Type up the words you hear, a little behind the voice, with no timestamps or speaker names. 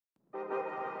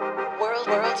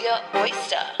World your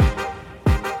oyster.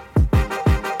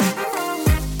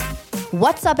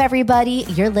 What's up, everybody?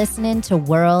 You're listening to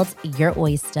World Your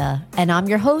Oyster, and I'm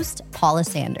your host, Paula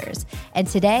Sanders. And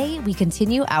today, we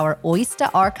continue our Oyster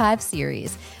Archive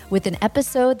series with an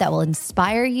episode that will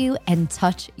inspire you and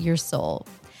touch your soul.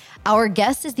 Our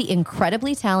guest is the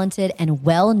incredibly talented and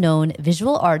well-known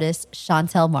visual artist,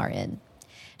 Shantell Martin.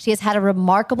 She has had a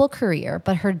remarkable career,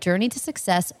 but her journey to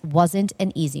success wasn't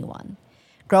an easy one.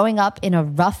 Growing up in a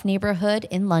rough neighborhood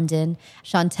in London,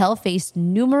 Shantell faced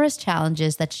numerous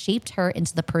challenges that shaped her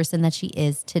into the person that she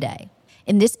is today.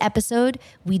 In this episode,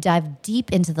 we dive deep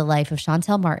into the life of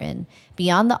Shantell Martin,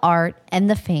 beyond the art and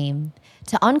the fame,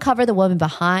 to uncover the woman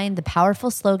behind the powerful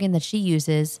slogan that she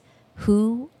uses,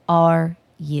 "Who are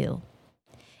you?"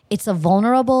 It's a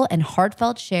vulnerable and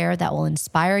heartfelt share that will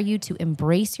inspire you to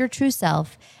embrace your true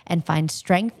self and find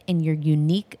strength in your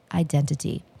unique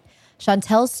identity.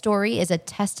 Shantell's story is a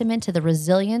testament to the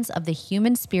resilience of the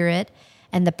human spirit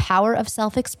and the power of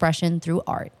self-expression through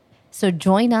art. So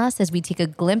join us as we take a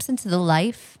glimpse into the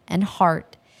life and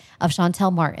heart of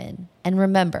Shantell Martin. And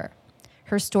remember,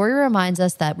 her story reminds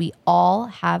us that we all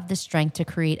have the strength to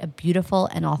create a beautiful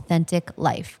and authentic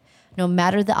life, no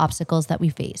matter the obstacles that we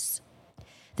face.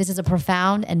 This is a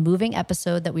profound and moving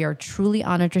episode that we are truly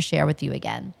honored to share with you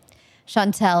again.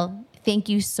 Shantell, thank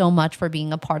you so much for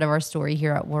being a part of our story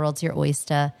here at World's Your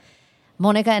Oyster.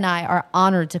 Monica and I are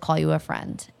honored to call you a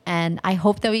friend, and I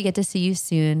hope that we get to see you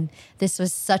soon. This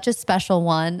was such a special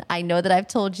one. I know that I've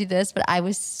told you this, but I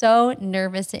was so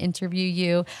nervous to interview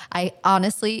you.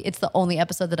 It's the only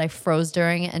episode that I froze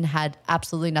during and had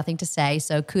absolutely nothing to say.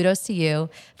 So kudos to you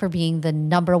for being the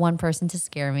number one person to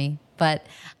scare me. But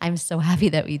I'm so happy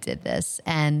that we did this,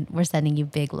 and we're sending you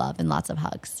big love and lots of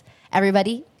hugs.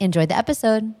 Everybody, enjoy the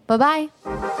episode. Bye-bye.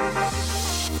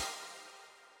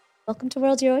 Welcome to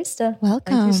World Your Oyster.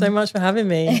 Welcome. Thank you so much for having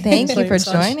me. Thank you for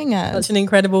joining us. Such an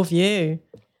incredible view.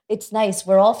 It's nice.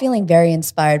 We're all feeling very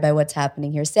inspired by what's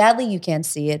happening here. Sadly, you can't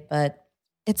see it, but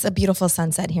it's a beautiful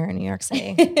sunset here in New York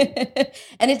City.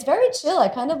 And it's very chill. I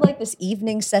kind of like this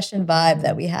evening session vibe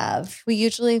that we have. We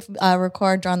usually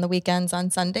record on the weekends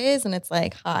on Sundays, and it's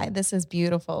like, hi, this is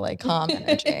beautiful, like calm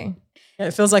energy.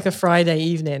 It feels like a Friday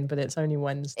evening, but it's only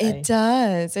Wednesday. It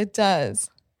does. It does.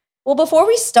 Well, before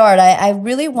we start, I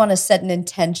really want to set an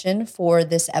intention for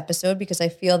this episode because I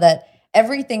feel that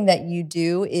everything that you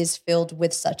do is filled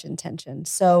with such intention.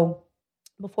 So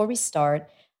before we start,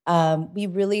 we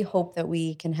really hope that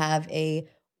we can have a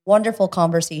wonderful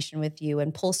conversation with you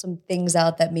and pull some things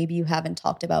out that maybe you haven't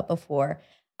talked about before.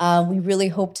 We really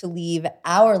hope to leave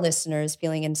our listeners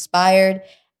feeling inspired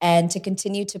and to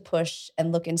continue to push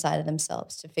and look inside of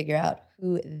themselves to figure out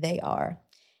who they are.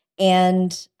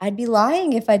 And I'd be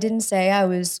lying if I didn't say I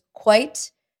was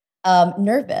quite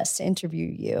nervous to interview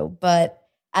you. But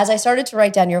as I started to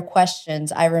write down your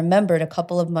questions, I remembered a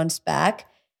couple of months back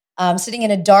sitting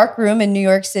in a dark room in New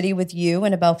York City with you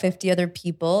and about 50 other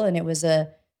people. And it was a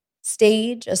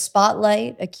stage, a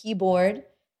spotlight, a keyboard,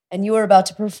 and you were about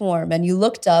to perform. And you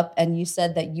looked up and you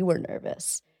said that you were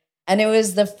nervous. And it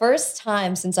was the first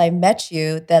time since I met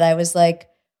you that I was like,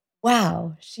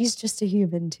 wow, she's just a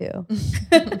human too.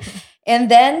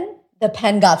 And then the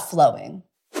pen got flowing.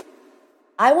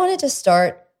 I wanted to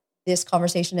start this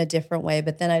conversation a different way,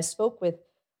 but then I spoke with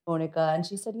Monica and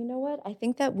she said, you know what? I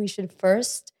think that we should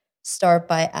first start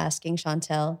by asking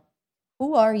Shantell,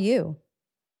 who are you?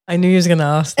 I knew you was going to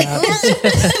ask that.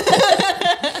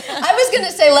 I was going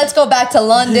to say, let's go back to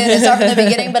London and start from the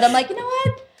beginning, but I'm like, you know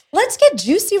what? Let's get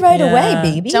juicy right away,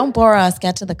 baby. Don't bore us.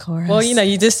 Get to the chorus. Well,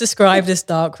 you just described this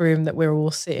dark room that we're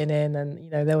all sitting in, and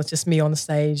there was just me on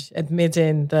stage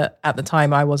admitting that at the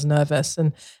time I was nervous,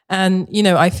 and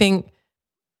I think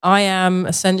I am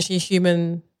essentially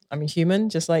human. I'm a human,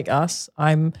 just like us.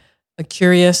 I'm a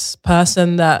curious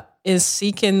person that is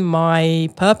seeking my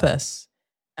purpose,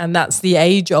 and that's the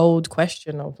age-old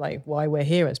question of like why we're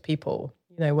here as people.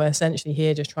 We're essentially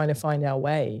here just trying to find our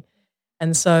way.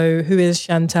 And so who is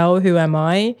Shantell? Who am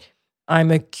I?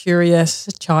 I'm a curious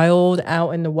child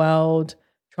out in the world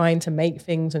trying to make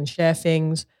things and share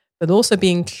things, but also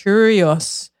being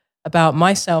curious about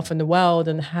myself and the world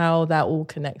and how that all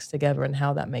connects together and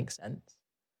how that makes sense.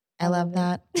 I love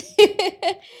that.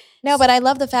 No, but I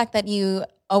love the fact that you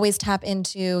always tap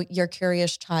into your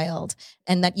curious child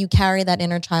and that you carry that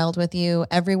inner child with you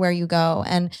everywhere you go.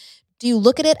 And do you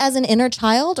look at it as an inner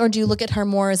child or do you look at her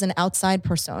more as an outside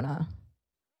persona?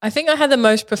 I think I had the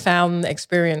most profound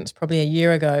experience probably a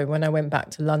year ago when I went back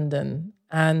to London,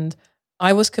 and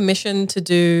I was commissioned to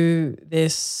do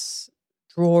this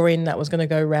drawing that was going to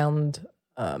go around,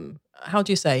 how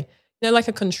do you say, like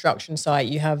a construction site.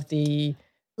 You have the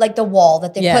like the wall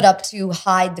that they Yeah. put up to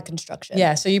hide the construction.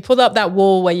 Yeah, so you put up that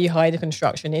wall where you hide the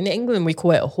construction. In England, we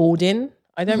call it a hoarding.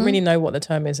 I don't really know what the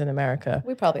term is in America.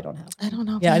 We probably don't have I don't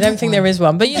know. Yeah, I don't think there is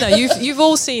one. But you know, you've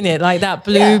all seen it, like that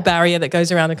blue barrier that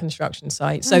goes around a construction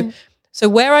site. So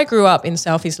where I grew up in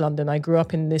Southeast London, I grew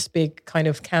up in this big kind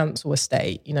of council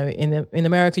estate. You know, in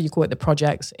America you call it the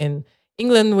projects. In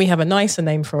England we have a nicer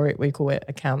name for it. We call it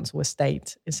a council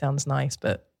estate. It sounds nice,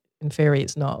 but in theory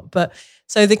it's not. But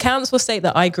so the council estate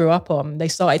that I grew up on, they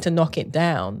started to knock it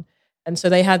down. And so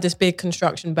they had this big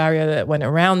construction barrier that went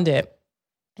around it.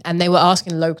 And they were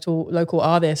asking local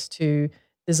artists to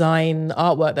design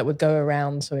artwork that would go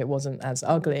around so it wasn't as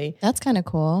ugly. That's kind of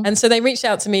cool. And so they reached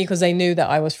out to me because they knew that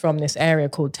I was from this area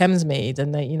called Thamesmead,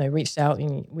 and they, you know, reached out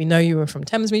and we know you were from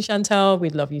Thamesmead, Shantell.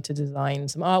 We'd love you to design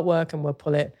some artwork and we'll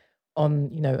pull it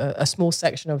on, you know, a small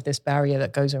section of this barrier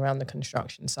that goes around the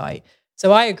construction site.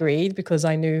 So I agreed because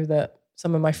I knew that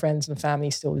some of my friends and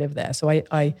family still live there. So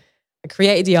I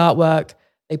created the artwork,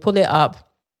 they put it up,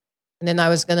 and then I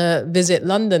was going to visit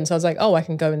London. So I was like, oh, I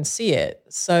can go and see it.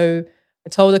 So I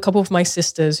told a couple of my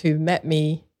sisters who met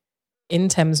me in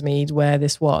Thamesmead where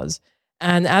this was.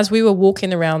 And as we were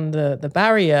walking around the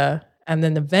barrier, and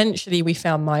then eventually we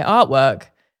found my artwork,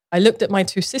 I looked at my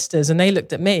two sisters and they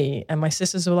looked at me, and my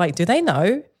sisters were like, do they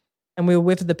know? And we were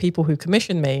with the people who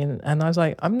commissioned me. And I was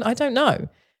like, I don't know.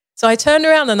 So I turned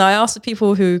around and I asked the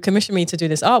people who commissioned me to do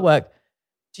this artwork,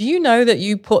 do you know that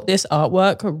you put this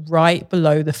artwork right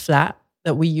below the flat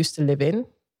that we used to live in?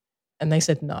 And they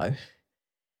said no.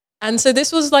 And so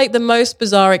this was like the most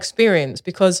bizarre experience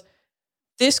because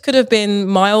this could have been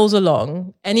miles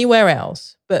along anywhere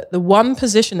else, but the one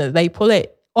position that they put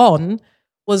it on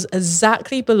was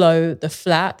exactly below the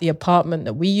flat, the apartment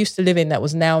that we used to live in that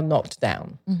was now knocked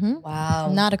down.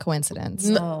 Wow. Not a coincidence.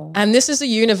 No. And this is the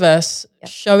universe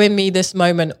showing me this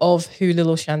moment of who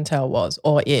little Shantell was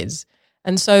or is.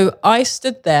 And so I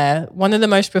stood there, one of the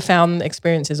most profound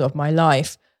experiences of my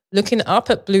life, looking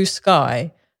up at blue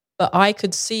sky, but I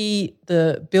could see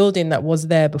the building that was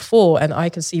there before, and I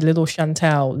could see little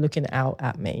Shantell looking out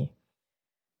at me.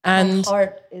 And my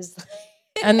heart is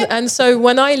and so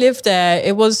when I lived there,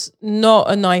 it was not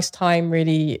a nice time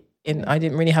really. I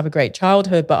didn't really have a great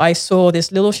childhood, but I saw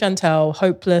this little Shantell,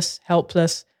 hopeless,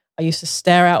 helpless. I used to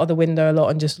stare out of the window a lot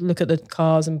and just look at the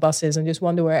cars and buses and just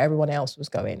wonder where everyone else was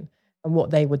going and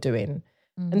what they were doing.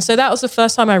 And so that was the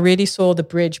first time I really saw the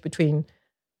bridge between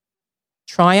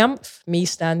triumph, me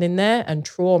standing there, and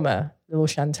trauma, little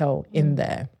Shantell in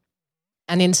there.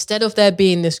 And instead of there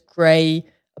being this grey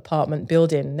apartment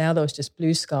building, now there was just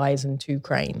blue skies and two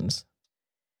cranes.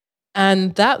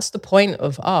 And that's the point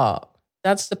of art.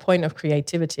 That's the point of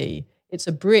creativity. It's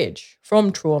a bridge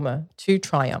from trauma to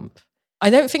triumph.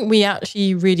 I don't think we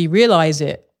actually really realize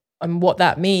it and what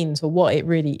that means or what it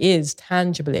really is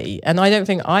tangibly. And I don't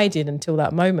think I did until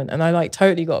that moment. And I like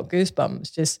totally got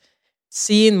goosebumps just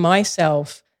seeing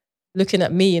myself looking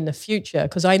at me in the future,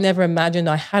 because I never imagined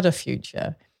I had a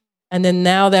future. And then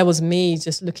now there was me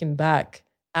just looking back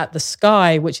at the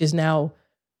sky, which is now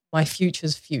my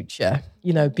future's future,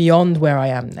 you know, beyond where I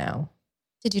am now.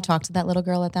 Did you talk to that little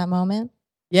girl at that moment?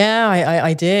 Yeah,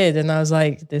 I did. And I was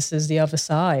like, this is the other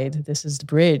side. This is the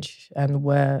bridge. And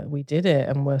where we did it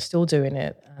and we're still doing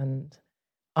it. And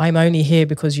I'm only here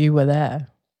because you were there.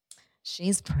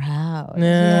 She's proud.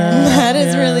 Yeah. That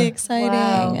is really exciting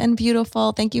Wow. and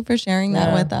beautiful. Thank you for sharing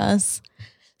that with us.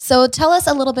 So tell us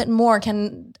a little bit more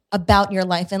about your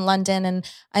life in London. And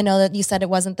I know that you said it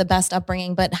wasn't the best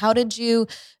upbringing, but how did you,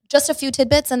 just a few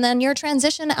tidbits, and then your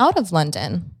transition out of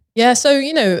London? Yeah, so,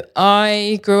 you know,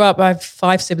 I grew up, I have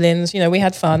 5 siblings, you know, we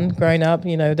had fun growing up,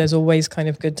 you know, there's always kind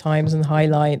of good times and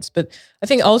highlights. But I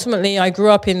think ultimately I grew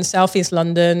up in Southeast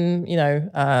London, you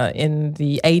know, in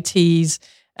the 80s.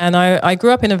 And I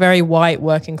grew up in a very white,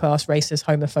 working class, racist,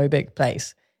 homophobic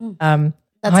place.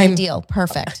 That's ideal.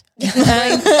 Perfect.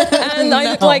 and I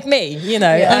look like me, you know,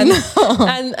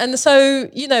 and so,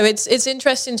 you know, it's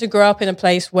interesting to grow up in a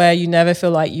place where you never feel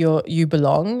like you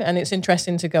belong, and it's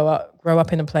interesting to grow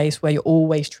up in a place where you're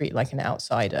always treated like an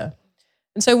outsider.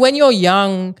 And so when you're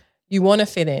young, you want to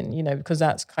fit in, you know, because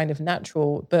that's kind of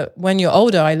natural. But when you're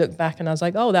older, I look back and I was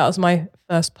like, oh, that was my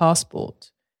first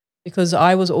passport, because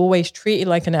I was always treated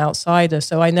like an outsider.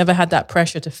 So I never had that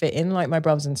pressure to fit in like my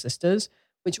brothers and sisters,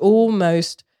 which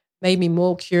almost made me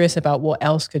more curious about what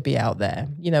else could be out there.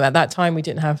 You know, at that time, we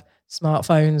didn't have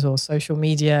smartphones or social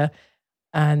media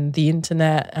and the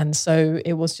internet. And so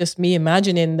it was just me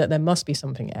imagining that there must be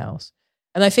something else.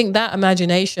 And I think that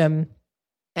imagination,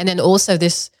 and then also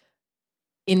this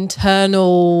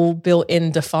internal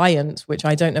built-in defiance, which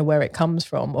I don't know where it comes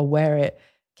from or where it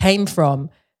came from,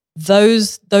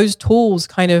 those tools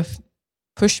kind of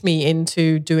pushed me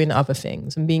into doing other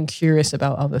things and being curious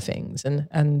about other things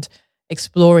and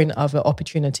exploring other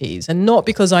opportunities. And not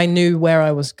because I knew where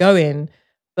I was going,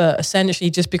 but essentially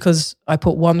just because I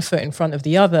put one foot in front of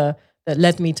the other, that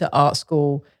led me to art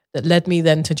school, that led me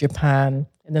then to Japan,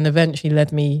 and then eventually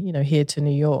led me, here to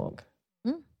New York.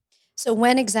 So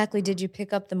when exactly did you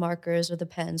pick up the markers or the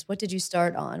pens? What did you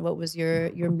start on? What was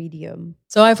your medium?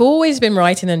 So I've always been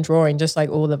writing and drawing, just like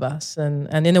all of us.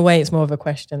 And in a way, it's more of a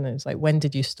question. It's like, when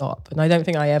did you stop? And I don't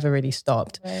think I ever really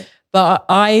stopped. Right. But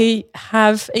I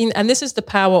have, and this is the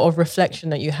power of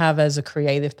reflection that you have as a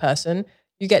creative person.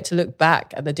 You get to look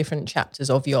back at the different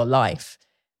chapters of your life.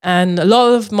 And a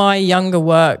lot of my younger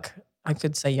work, I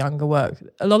could say younger work,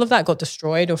 a lot of that got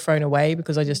destroyed or thrown away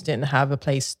because I just didn't have a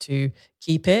place to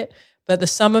keep it. But the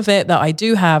sum of it that I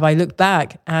do have, I look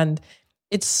back and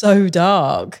it's so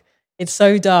dark. It's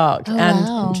so dark. Oh, and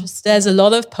wow. There's a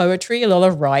lot of poetry, a lot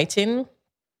of writing.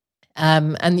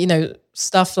 And,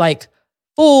 stuff like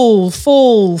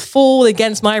fall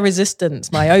against my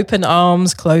resistance, my open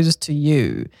arms closed to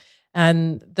you.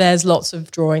 And there's lots of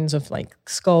drawings of like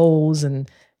skulls and,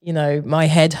 my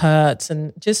head hurts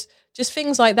and just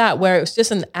things like that, where it was just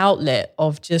an outlet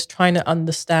of just trying to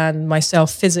understand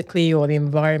myself physically or the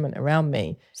environment around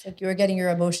me. It's like you were getting your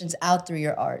emotions out through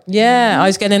your art. Yeah, I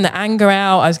was getting the anger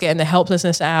out. I was getting the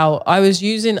helplessness out. I was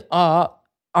using art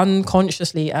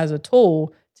unconsciously as a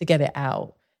tool to get it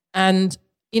out. And,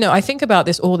 I think about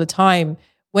this all the time.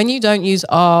 When you don't use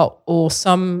art or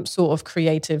some sort of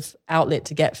creative outlet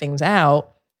to get things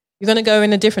out, you're going to go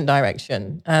in a different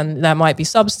direction. And that might be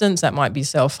substance, that might be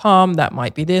self-harm, that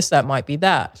might be this, that might be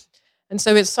that. And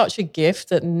so it's such a gift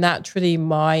that naturally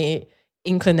my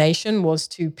inclination was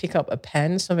to pick up a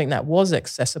pen, something that was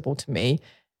accessible to me,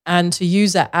 and to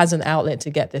use that as an outlet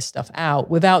to get this stuff out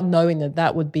without knowing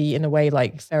that would be in a way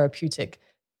like therapeutic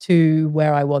to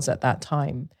where I was at that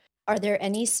time. Are there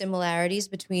any similarities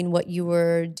between what you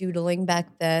were doodling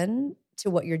back then to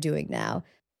what you're doing now?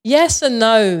 Yes and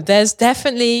no. There's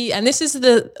definitely, and this is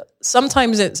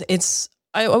sometimes it's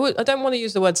I don't want to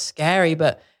use the word scary,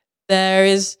 but there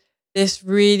is this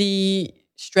really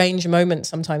strange moment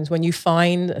sometimes when you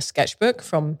find a sketchbook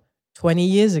from 20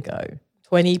 years ago,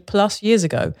 20 plus years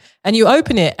ago, and you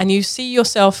open it and you see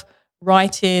yourself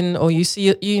writing, or you see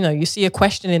a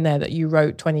question in there that you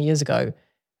wrote 20 years ago,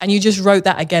 and you just wrote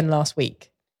that again last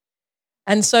week.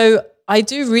 And so I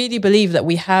do really believe that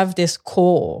we have this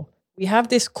core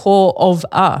of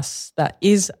us, that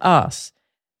is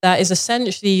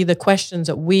essentially the questions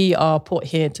that we are put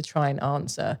here to try and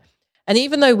answer. And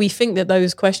even though we think that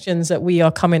those questions that we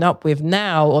are coming up with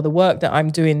now, or the work that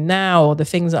I'm doing now, or the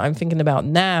things that I'm thinking about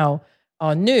now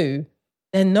are new,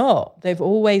 they're not. They've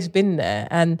always been there.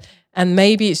 And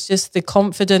maybe it's just the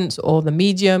confidence or the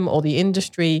medium or the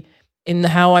industry in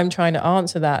how I'm trying to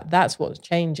answer that. That's what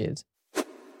changes.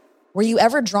 Were you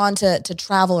ever drawn to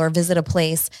travel or visit a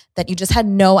place that you just had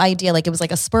no idea? Like it was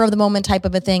like a spur of the moment type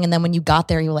of a thing. And then when you got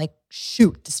there, you were like,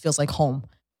 shoot, this feels like home.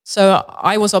 So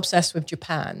I was obsessed with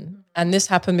Japan. And this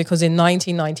happened because in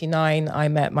 1999, I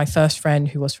met my first friend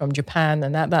who was from Japan.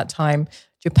 And at that time,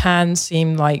 Japan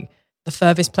seemed like the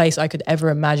furthest place I could ever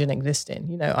imagine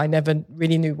existing. I never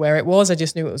really knew where it was. I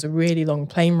just knew it was a really long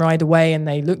plane ride away, and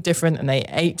they looked different and they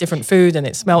ate different food and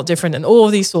it smelled different and all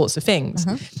these sorts of things.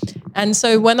 And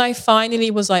so when I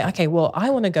finally was like, okay, well, I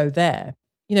want to go there.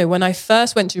 When I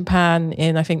first went to Japan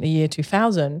in, I think, the year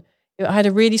 2000, I had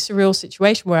a really surreal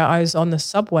situation where I was on the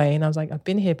subway and I was like, I've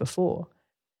been here before.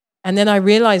 And then I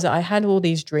realized that I had all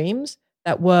these dreams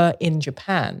that were in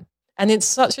Japan. And it's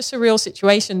such a surreal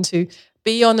situation to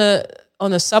be on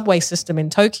a subway system in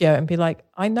Tokyo and be like,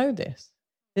 I know this.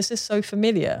 This is so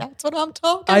familiar. That's what I'm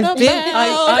talking about.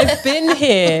 I've been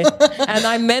here, and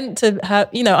I meant to have,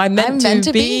 I meant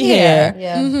to be here.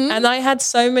 Yeah. And I had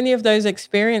so many of those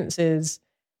experiences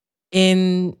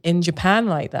in Japan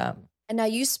like that. And now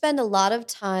you spend a lot of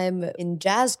time in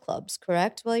jazz clubs,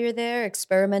 correct? While you're there,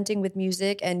 experimenting with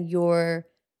music and your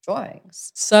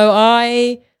drawings. So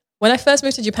when I first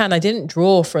moved to Japan, I didn't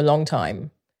draw for a long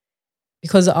time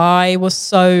because I was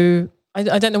so,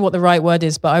 I don't know what the right word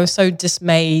is, but I was so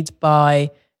dismayed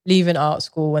by leaving art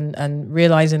school and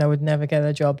realizing I would never get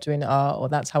a job doing art, or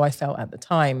that's how I felt at the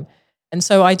time. And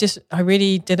so I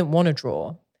really didn't want to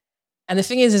draw. And the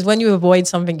thing is when you avoid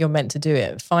something you're meant to do,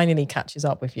 it finally catches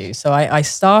up with you. So I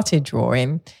started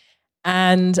drawing.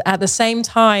 And at the same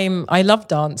time, I loved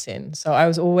dancing. So I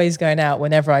was always going out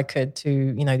whenever I could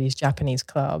to, these Japanese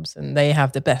clubs. And they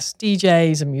have the best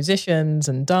DJs and musicians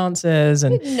and dancers.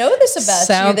 And I didn't know this about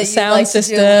sound you, that you sound like systems.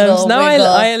 To do a little no, wiggle.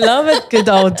 I love a good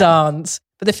old dance.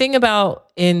 But the thing about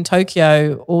in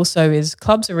Tokyo also is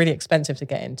clubs are really expensive to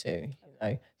get into,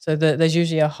 so there's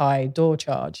usually a high door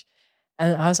charge.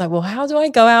 And I was like, well, how do I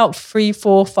go out 3,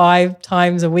 4, 5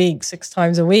 times a week, 6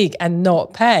 times a week and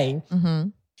not pay? Mm-hmm.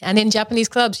 And in Japanese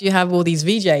clubs, you have all these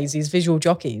VJs, these visual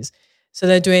jockeys. So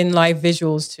they're doing live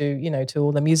visuals to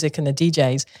all the music and the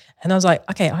DJs. And I was like,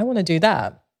 okay, I want to do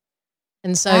that.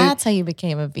 And so that's how you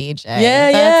became a VJ.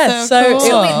 Yeah, that's So cool.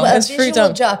 So wait, a It's free visual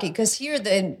done. jockey, because here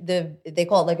they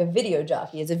call it like a video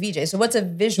jockey as a VJ. So what's a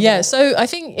visual? Yeah, so I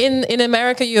think in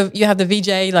America you have the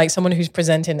VJ, like someone who's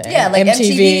presenting like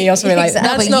MTV or something like that. exactly.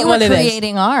 No, That's but not you were what it is.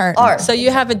 creating art. So you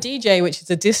have a DJ, which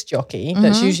is a disc jockey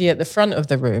that's usually at the front of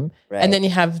the room. Right. And then you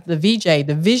have the VJ,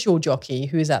 the visual jockey,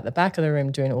 who is at the back of the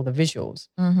room doing all the visuals.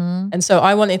 Mm-hmm. And so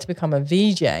I wanted to become a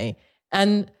VJ.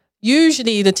 And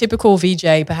usually the typical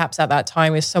VJ perhaps at that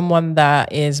time is someone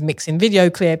that is mixing video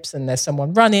clips, and there's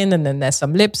someone running, and then there's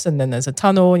some lips, and then there's a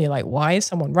tunnel, and you're like, why is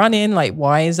someone running? Like,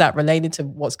 why is that related to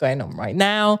what's going on right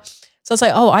now? So I was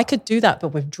like, oh, I could do that, but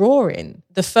with drawing.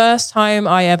 The first time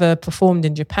I ever performed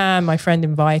in Japan, my friend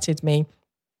invited me,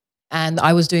 and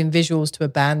I was doing visuals to a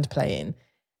band playing.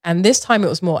 And this time it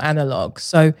was more analog.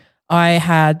 So I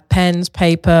had pens,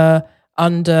 paper,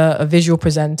 under a visual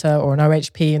presenter or an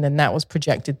OHP, and then that was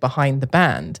projected behind the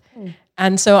band.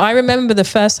 And so I remember the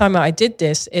first time I did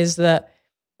this is that,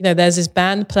 there's this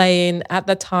band playing. At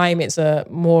the time, it's a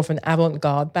more of an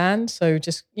avant-garde band. So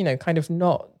just, kind of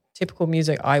not typical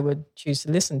music I would choose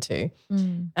to listen to.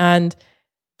 And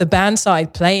the band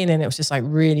started playing, and it was just like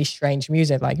really strange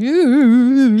music, like,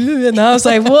 and I was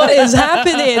like, what is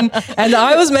happening? And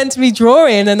I was meant to be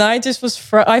drawing, and I just was,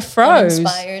 I froze.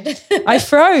 Inspired. I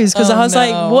froze because Oh, I was no.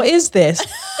 like, what is this?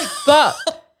 But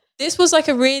this was like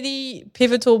a really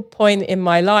pivotal point in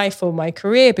my life or my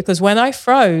career, because when I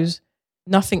froze,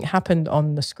 nothing happened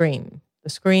on the screen. The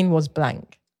screen was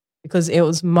blank because it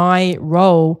was my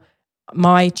role,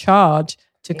 my charge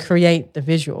to create the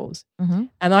visuals. Mm-hmm.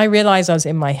 And I realized I was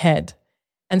in my head.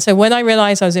 And so when I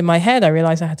realized I was in my head, I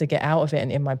realized I had to get out of it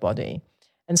and in my body.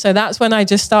 And so that's when I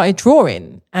just started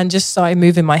drawing and just started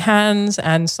moving my hands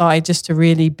and started just to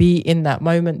really be in that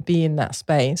moment, be in that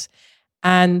space.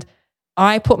 And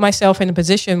I put myself in a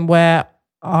position where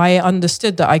I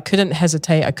understood that I couldn't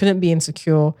hesitate. I couldn't be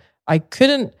insecure. I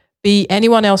couldn't be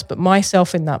anyone else but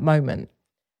myself in that moment.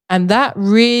 And that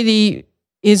really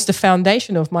is the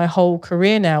foundation of my whole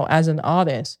career now as an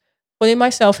artist. Putting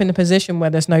myself in a position where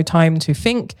there's no time to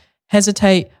think,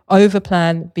 hesitate,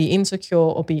 overplan, be insecure,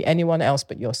 or be anyone else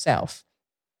but yourself.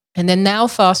 And then now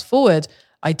fast forward,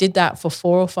 I did that for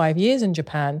 4 or 5 years in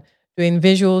Japan, doing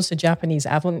visuals to Japanese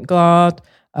avant-garde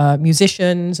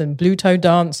musicians and Bluto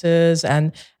dancers.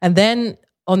 And then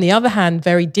on the other hand,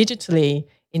 very digitally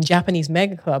in Japanese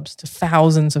mega clubs to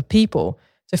thousands of people.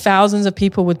 So thousands of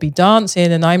people would be dancing,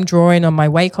 and I'm drawing on my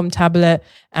Wacom tablet.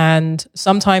 And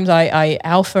sometimes I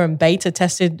alpha and beta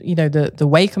tested, the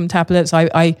Wacom tablets.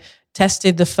 I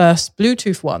tested the first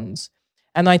Bluetooth ones,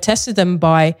 and I tested them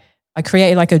I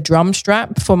created like a drum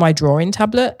strap for my drawing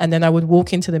tablet. And then I would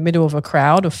walk into the middle of a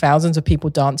crowd of thousands of people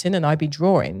dancing, and I'd be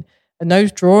drawing. And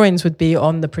those drawings would be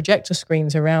on the projector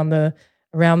screens around the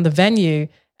venue.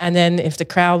 And then if the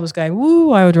crowd was going,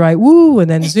 woo, I would write woo, and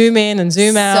then zoom in and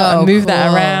zoom out and move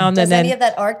that around. Does and then any of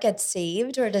that art get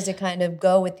saved, or does it kind of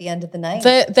go at the end of the night?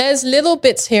 There's little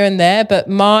bits here and there, but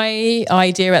my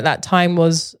idea at that time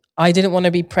was I didn't want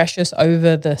to be precious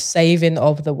over the saving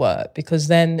of the work, because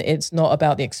then it's not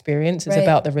about the experience, it's Right.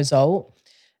 about the result.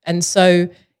 And so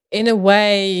in a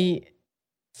way,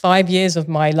 5 years of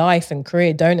my life and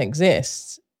career don't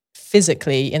exist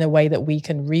physically in a way that we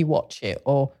can rewatch it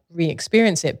or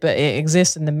re-experience it, but it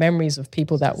exists in the memories of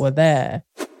people that were there.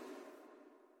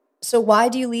 So why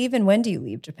do you leave, and when do you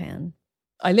leave Japan?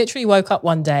 I literally woke up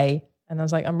one day and I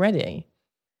was like, I'm ready.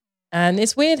 And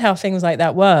it's weird how things like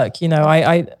that work.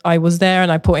 I was there and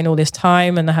I put in all this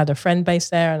time, and I had a friend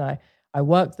based there, and I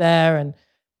worked there, and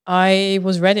I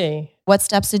was ready. What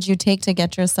steps did you take to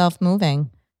get yourself moving?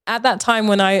 At that time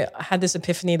when I had this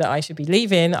epiphany that I should be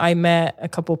leaving, I met a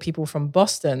couple of people from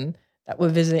Boston that were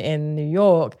visiting New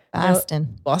York.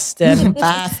 Boston. Boston.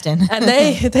 Boston. And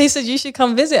they said, you should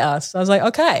come visit us. I was like,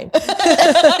 okay. Do you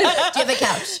have a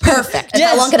couch? Perfect. And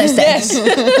how long can I stay?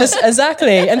 Yes,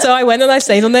 exactly. And so I went and I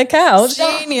stayed on their couch.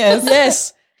 Genius.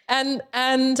 Yes. And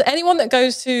anyone that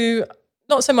goes to,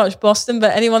 not so much Boston,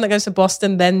 but anyone that goes to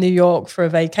Boston, then New York for a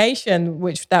vacation,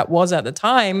 which that was at the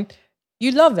time,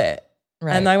 you love it.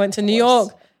 Right. And I went to New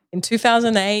York in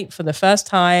 2008 for the first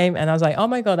time. And I was like, oh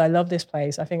my God, I love this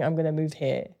place. I think I'm going to move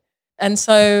here. And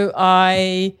so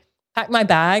I packed my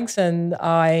bags and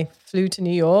I flew to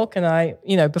New York.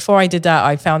 And before I did that,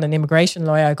 I found an immigration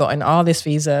lawyer. I got an artist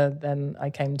visa. Then I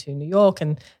came to New York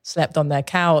and slept on their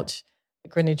couch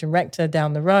at Greenwich and Rector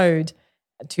down the road.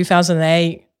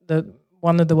 2008,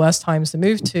 one of the worst times to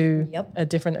move to a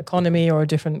different economy or a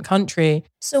different country.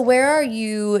 So where are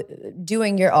you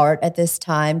doing your art at this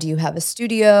time? Do you have a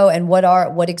studio? And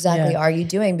what exactly are you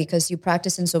doing? Because you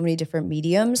practice in so many different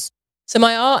mediums. So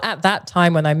my art at that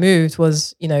time when I moved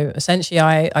was, essentially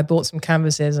I bought some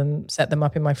canvases and set them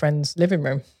up in my friend's living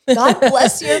room. God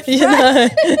bless your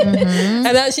friend.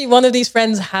 And actually one of these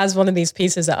friends has one of these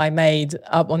pieces that I made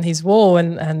up on his wall.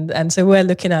 And so we're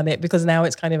looking at it because now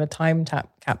it's kind of a time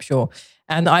capsule.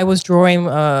 And I was drawing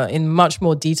in much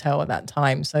more detail at that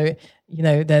time. So,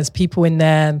 there's people in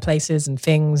there and places and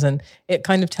things, and it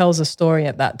kind of tells a story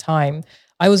at that time.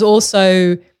 I was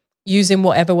also using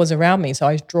whatever was around me. So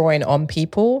I was drawing on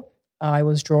people. I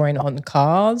was drawing on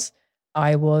cars.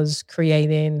 I was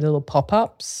creating little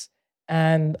pop-ups.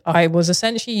 And I was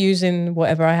essentially using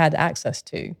whatever I had access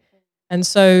to. And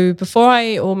so before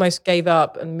I almost gave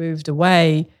up and moved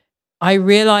away, I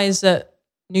realized that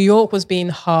New York was being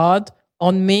hard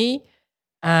on me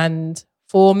and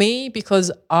for me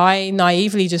because I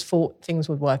naively just thought things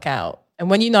would work out. And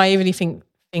when you naively think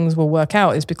things will work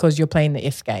out, is because you're playing the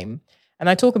if game. And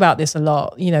I talk about this a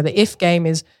lot. The if game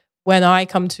is when I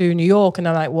come to New York and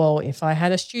I'm like, well, if I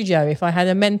had a studio, if I had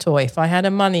a mentor, if I had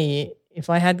money, if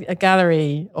I had a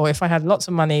gallery, or if I had lots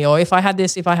of money, or if I had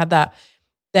this, if I had that,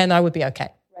 then I would be okay.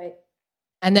 Right.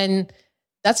 And then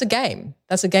that's a game.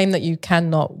 That's a game that you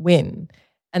cannot win.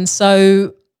 And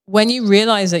so when you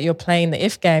realize that you're playing the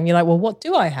if game, you're like, well, what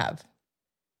do I have?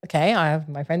 Okay, I have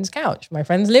my friend's couch, my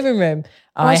friend's living room.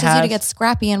 Forces you to get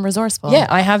scrappy and resourceful. Yeah,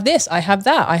 I have this, I have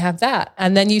that, I have that.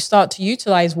 And then you start to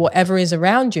utilize whatever is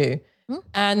around you.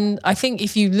 And I think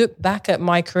if you look back at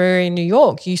my career in New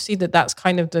York, you see that that's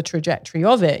kind of the trajectory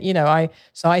of it. I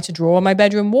started to draw on my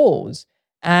bedroom walls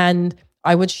and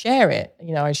I would share it.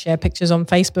 I'd share pictures on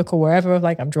Facebook or wherever of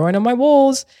like, I'm drawing on my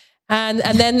walls. And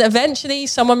then eventually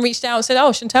someone reached out and said,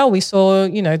 oh, Shantell, we saw,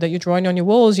 that you're drawing on your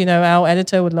walls. Our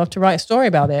editor would love to write a story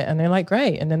about it. And they're like,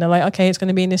 great. And then they're like, okay, it's going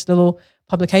to be in this little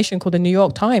publication called the New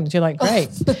York Times. You're like, great.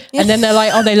 And then they're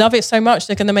like, oh, they love it so much,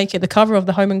 they're going to make it the cover of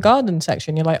the Home and Garden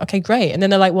section. You're like, okay, great. And then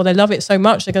they're like, well, they love it so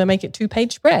much, they're going to make it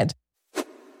 2-page spread.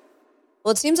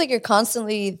 Well, it seems like you're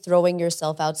constantly throwing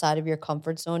yourself outside of your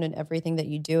comfort zone in everything that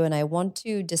you do. And I want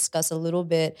to discuss a little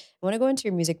bit, I want to go into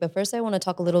your music, but first I want to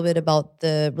talk a little bit about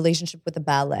the relationship with the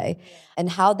ballet and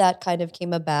how that kind of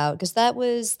came about. Because that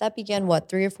began,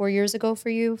 3 or 4 years ago for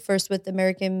you? First with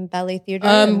American Ballet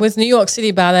Theater? With New York City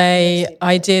Ballet,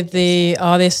 I did the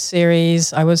artist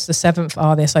series. I was the 7th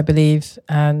artist, I believe,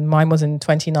 and mine was in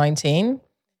 2019.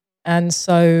 And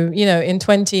so, in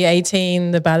 2018,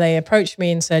 the ballet approached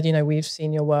me and said, we've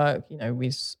seen your work.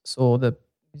 We saw the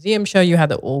museum show you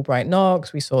had at Albright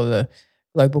Knox. We saw the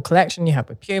global collection you had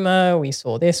with Puma. We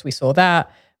saw this, we saw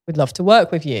that. We'd love to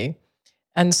work with you.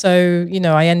 And so,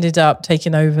 I ended up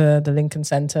taking over the Lincoln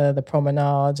Center, the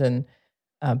Promenade. And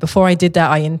before I did that,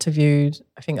 I interviewed,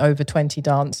 I think, over 20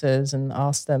 dancers and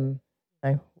asked them,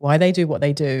 why they do what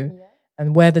they do. Yeah.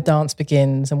 And where the dance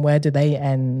begins and where do they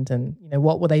end, and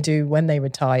what will they do when they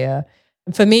retire.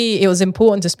 And for me, it was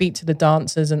important to speak to the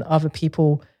dancers and other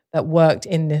people that worked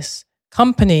in this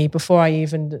company before I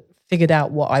even figured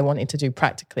out what I wanted to do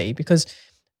practically, because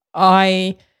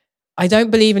I don't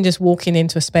believe in just walking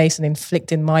into a space and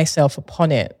inflicting myself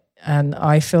upon it. And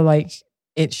I feel like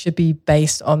it should be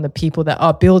based on the people that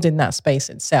are building that space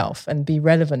itself and be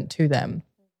relevant to them.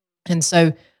 And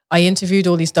so I interviewed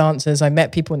all these dancers. I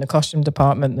met people in the costume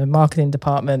department, the marketing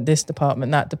department, this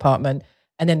department, that department.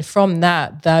 And then from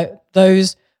that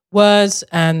those words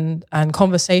and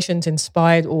conversations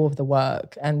inspired all of the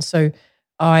work. And so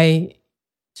I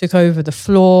took over the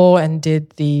floor and did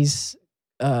these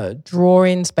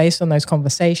drawings based on those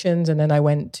conversations. And then I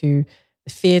went to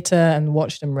the theater and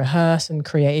watched them rehearse and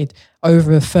created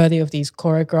over 30 of these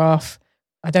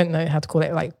I don't know how to call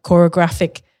it, like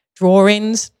choreographic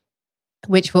drawings,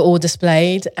 which were all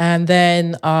displayed. And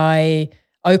then I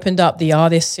opened up the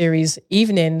artist series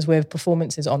evenings with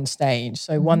performances on stage.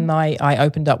 So one night I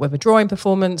opened up with a drawing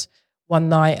performance. One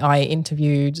night I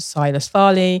interviewed Silas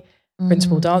Farley,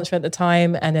 principal dancer at the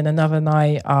time. And then another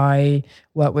night I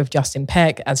worked with Justin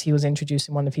Peck as he was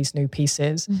introducing one of his new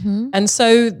pieces. And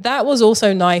so that was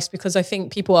also nice because I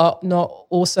think people are not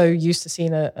also used to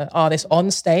seeing an artist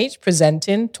on stage,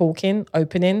 presenting, talking,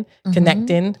 opening,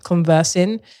 connecting,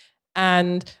 conversing.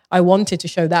 And I wanted to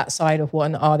show that side of what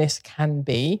an artist can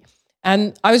be.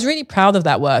 And I was really proud of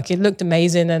that work. It looked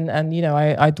amazing. And you know,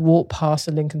 I'd walked past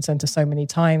the Lincoln Center so many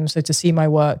times. So to see my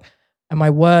work and my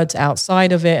words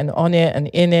outside of it and on it and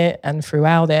in it and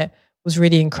throughout it was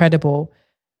really incredible.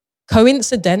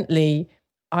 Coincidentally,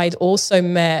 I'd also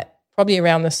met probably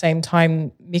around the same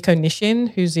time Miko Nishin,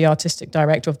 who's the artistic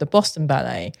director of the Boston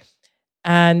Ballet.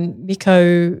 And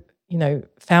Miko, you know,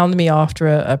 found me after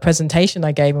a presentation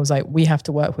I gave and was like, we have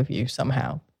to work with you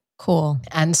somehow. Cool.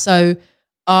 And so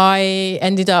I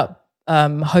ended up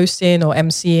hosting or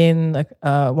emceeing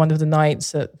one of the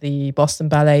nights at the Boston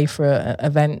Ballet for an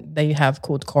event they have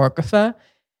called Choreographer.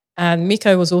 And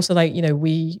Miko was also like,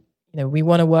 we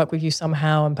want to work with you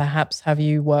somehow and perhaps have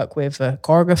you work with a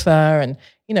choreographer and,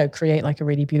 create like a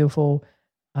really beautiful,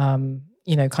 kind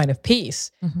of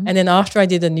piece. Mm-hmm. And then after I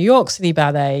did the New York City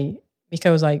Ballet,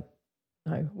 Miko was like,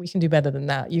 no, we can do better than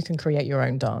that. You can create your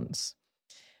own dance.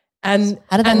 And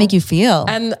how did that make you feel?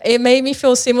 And it made me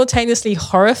feel simultaneously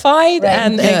horrified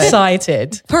and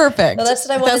excited. Perfect. Well, that's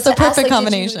what I wanted That's the to perfect ask, like,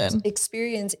 combination. did you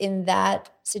experience in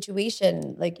that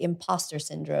situation, like imposter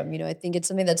syndrome? I think it's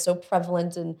something that's so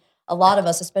prevalent in a lot of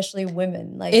us, especially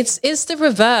women. Like it's the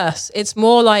reverse. It's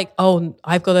more like, oh,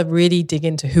 I've got to really dig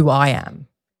into who I am.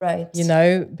 Right.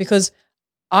 Because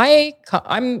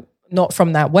I'm not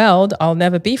from that world. I'll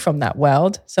never be from that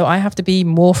world. So I have to be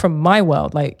more from my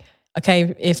world. Like,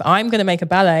 okay, if I'm going to make a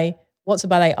ballet, what's a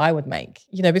ballet I would make?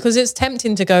 Because it's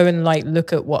tempting to go and like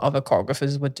look at what other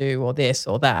choreographers would do or this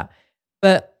or that.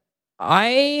 But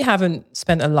I haven't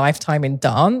spent a lifetime in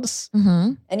dance.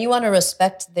 Mm-hmm. And you want to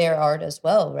respect their art as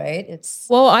well, right?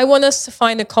 Well, I want us to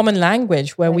find a common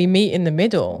language where we meet in the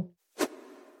middle.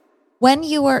 When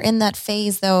you were in that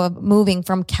phase, though, of moving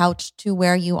from couch to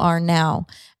where you are now,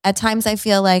 at times I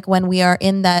feel like when we are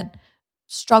in that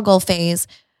struggle phase,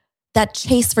 that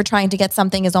chase for trying to get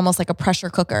something is almost like a pressure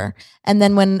cooker. And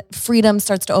then when freedom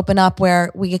starts to open up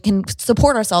where we can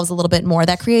support ourselves a little bit more,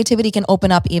 that creativity can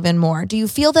open up even more. Do you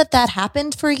feel that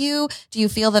happened for you? Do you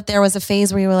feel that there was a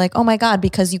phase where you were like, oh my God,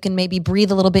 because you can maybe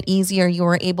breathe a little bit easier, you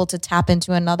were able to tap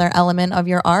into another element of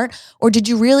your art? Or did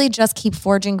you really just keep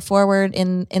forging forward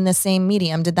in the same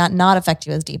medium? Did that not affect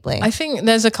you as deeply? I think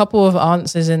there's a couple of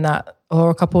answers in that, or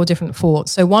a couple of different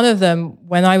thoughts. So one of them,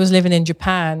 when I was living in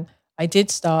Japan, I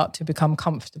did start to become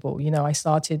comfortable. I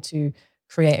started to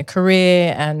create a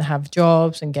career and have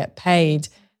jobs and get paid.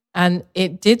 And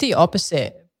it did the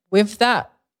opposite. With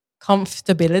that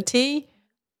comfortability,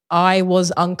 I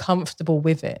was uncomfortable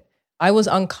with it. I was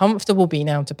uncomfortable being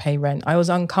able to pay rent. I was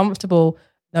uncomfortable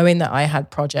knowing that I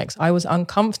had projects. I was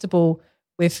uncomfortable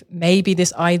with maybe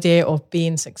this idea of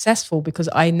being successful because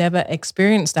I never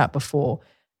experienced that before.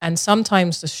 And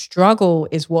sometimes the struggle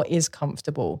is what is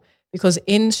comfortable. Because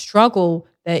in struggle,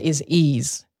 there is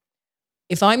ease.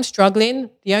 If I'm struggling,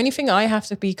 the only thing I have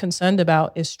to be concerned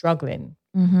about is struggling.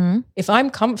 Mm-hmm. If I'm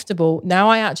comfortable, now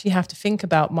I actually have to think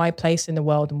about my place in the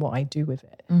world and what I do with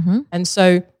it. Mm-hmm. And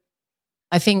so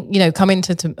I think, coming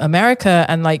to America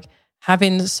and like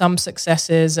having some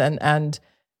successes and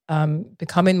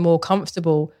becoming more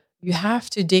comfortable, you have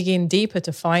to dig in deeper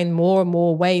to find more and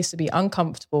more ways to be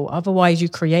uncomfortable. Otherwise, you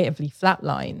creatively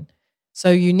flatline. So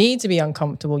you need to be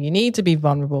uncomfortable. You need to be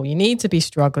vulnerable. You need to be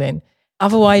struggling.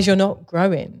 Otherwise, you're not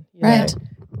growing. Right.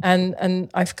 And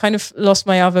I've kind of lost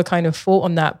my other kind of thought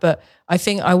on that. But I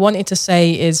think I wanted to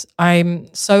say is I'm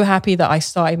so happy that I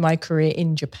started my career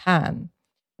in Japan.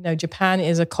 Japan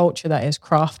is a culture that is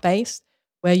craft-based,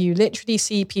 where you literally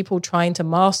see people trying to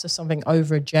master something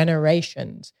over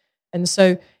generations. And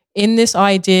so in this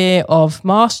idea of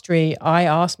mastery, I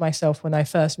asked myself when I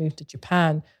first moved to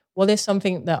Japan, what is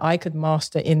something that I could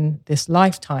master in this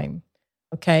lifetime?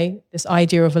 Okay, this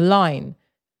idea of a line.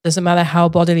 Doesn't matter how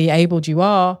bodily abled you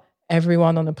are,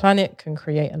 everyone on the planet can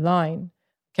create a line.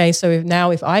 Okay, so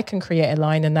if I can create a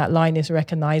line and that line is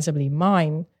recognizably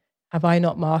mine, have I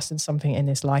not mastered something in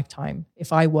this lifetime?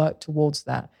 If I work towards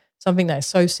that, something that is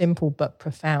so simple but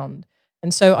profound.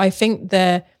 And so I think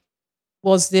there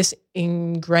was this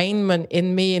ingrainment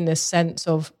in me in this sense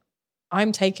of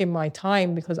I'm taking my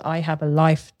time because I have a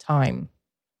lifetime.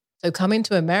 So coming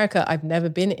to America, I've never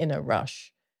been in a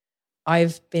rush.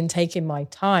 I've been taking my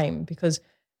time because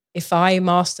if I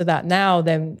master that now,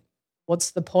 then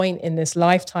what's the point in this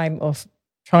lifetime of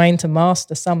trying to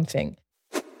master something?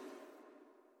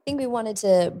 I think we wanted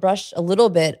to brush a little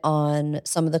bit on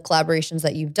some of the collaborations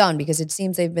that you've done because it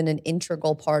seems they've been an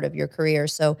integral part of your career.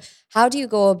 So how do you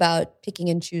go about picking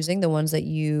and choosing the ones that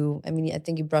I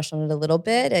think you brushed on it a little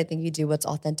bit. I think you do what's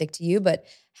authentic to you, but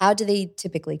how do they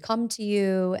typically come to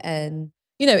you? And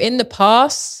in the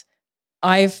past,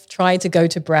 I've tried to go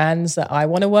to brands that I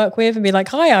want to work with and be like,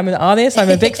 hi, I'm an artist. I'm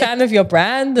a big fan of your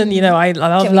brand. And, I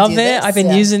love it. this? I've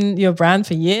been using your brand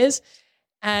for years.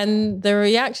 And the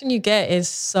reaction you get is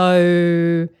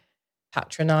so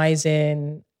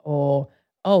patronizing or,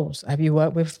 oh, have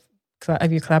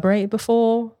you collaborated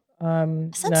before?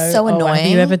 That's so annoying.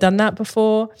 Have you ever done that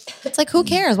before? It's like, who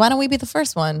cares? Why don't we be the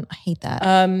first one? I hate that.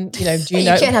 Do you know?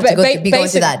 You can't have to be going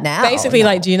through that now. Basically,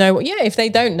 like, do you know what? Yeah, if they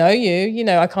don't know you,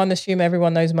 I can't assume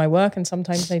everyone knows my work, and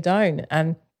sometimes they don't.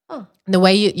 And the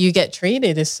way you get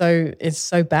treated is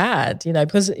so bad,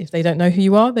 because if they don't know who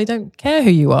you are, they don't care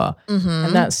who you are,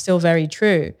 and that's still very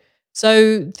true.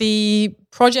 So the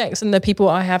projects and the people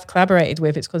I have collaborated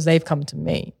with, it's because they've come to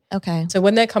me. Okay. So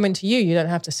when they're coming to you, you don't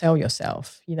have to sell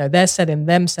yourself. They're selling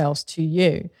themselves to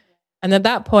you. And at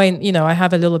that point, I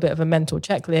have a little bit of a mental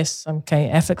checklist. Okay,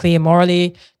 ethically and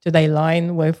morally, do they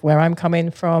align with where I'm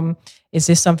coming from? Is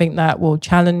this something that will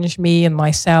challenge me and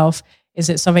myself? Is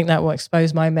it something that will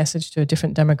expose my message to a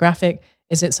different demographic?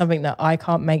 Is it something that I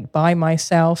can't make by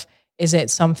myself? Is it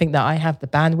something that I have the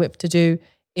bandwidth to do?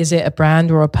 Is it a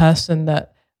brand or a person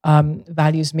that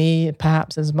values me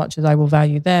perhaps as much as I will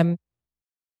value them?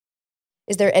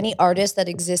 Is there any artist that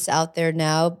exists out there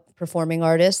now, performing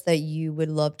artists, that you would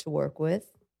love to work with?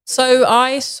 So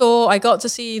I got to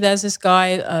see, there's this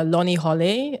guy, Lonnie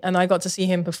Holly, and I got to see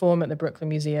him perform at the Brooklyn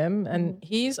Museum. And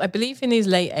he's, I believe, in his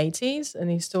late 80s,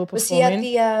 and he's still performing. Was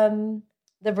he at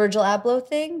the Virgil Abloh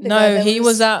thing? No, he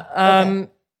was at,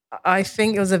 I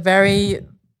think it was a very...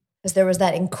 Because there was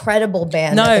that incredible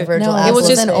band at the Virgil Abloh. It was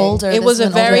just older. It was a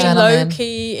very low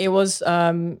key. It was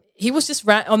he was just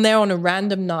on there on a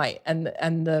random night, and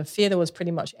the theater was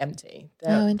pretty much empty.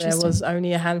 There was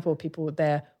only a handful of people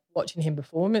there watching him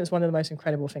perform. It was one of the most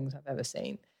incredible things I've ever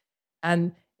seen,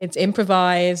 and it's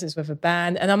improvised. It's with a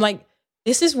band, and I'm like,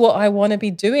 this is what I want to be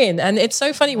doing. And it's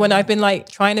so funny when I've been like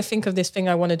trying to think of this thing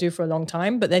I want to do for a long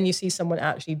time, but then you see someone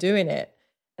actually doing it.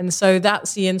 And so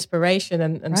that's the inspiration.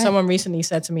 And someone recently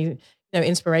said to me,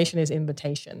 inspiration is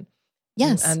invitation.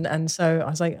 Yes. And so I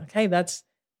was like, okay, that's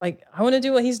like, I want to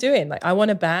do what he's doing. Like, I want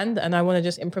a band and I want to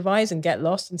just improvise and get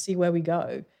lost and see where we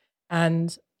go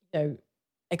and,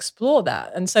 explore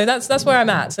that. And so that's where I'm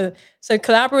at. So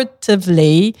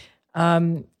collaboratively,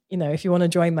 if you want to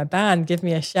join my band, give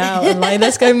me a shout and like,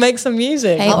 let's go make some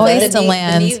music. Hey, Oyster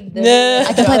Land.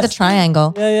 I can play the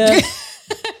triangle. Yeah.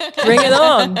 Bring it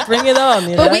on.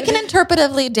 But we can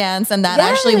interpretively dance, and that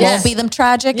actually won't be them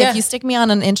tragic. If you stick me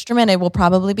on an instrument, it will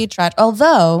probably be tragic.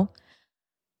 Although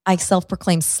I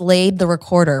self-proclaimed slayed the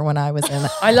recorder when I was in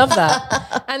it. I love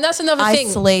that. And that's another thing.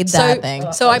 I slayed that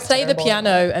thing. So I play the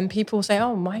piano and people say,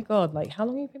 oh my God, like how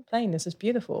long have you been playing? This is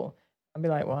beautiful. I'll be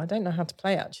like, well, I don't know how to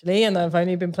play actually. And I've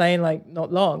only been playing like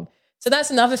not long. So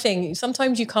that's another thing.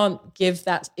 Sometimes you can't give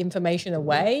that information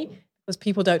away because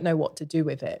people don't know what to do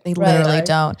with it. They literally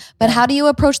don't. But how do you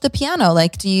approach the piano?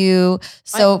 Like, is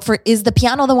the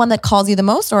piano the one that calls you the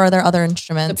most, or are there other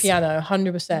instruments? The piano,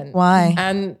 100%. Why?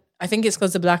 And I think it's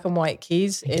because the black and white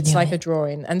keys, it's like a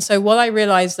drawing. And so what I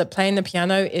realized that playing the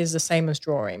piano is the same as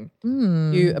drawing.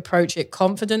 You approach it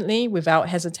confidently, without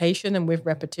hesitation and with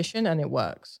repetition, and it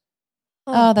works.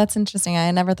 Oh, that's interesting. I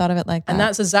never thought of it like that. And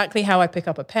that's exactly how I pick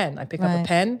up a pen. I pick up a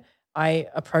pen, I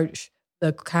approach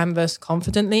the canvas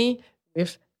confidently,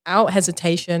 without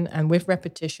hesitation and with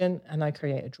repetition, and I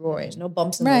create a drawing. There's no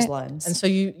bumps in those lines. And so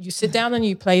you sit down and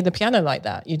you play the piano like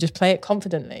that. You just play it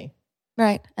confidently.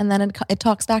 Right. And then it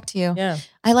talks back to you. Yeah.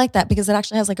 I like that because it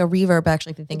actually has like a reverb,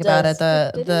 actually, if you think about it.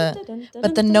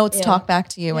 But the notes talk back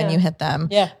to you when you hit them.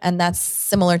 Yeah. And that's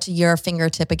similar to your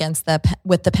fingertip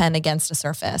with the pen against a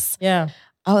surface. Yeah.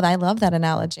 Oh, I love that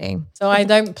analogy. So I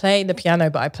don't play the piano,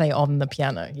 but I play on the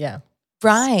piano. Yeah.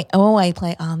 Right. Oh, I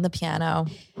play on the piano.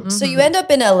 Mm-hmm. So you end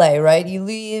up in LA, right? You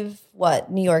leave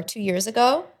New York 2 years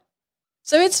ago?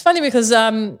 So it's funny because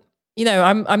I'm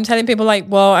telling people like,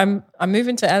 well, I'm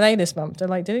moving to LA this month. They're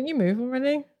like, didn't you move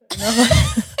already?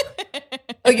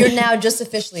 Oh, you're now just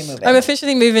officially moving. I'm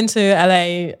officially moving to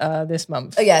LA this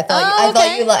month. Oh yeah, I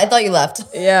thought you left.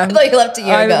 Yeah, I thought you left a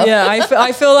year ago. Yeah,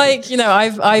 I feel like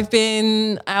I've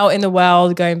been out in the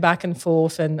world going back and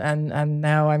forth, and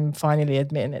now I'm finally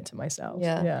admitting it to myself.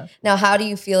 Yeah. Now, how do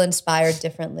you feel inspired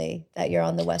differently that you're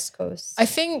on the West Coast? I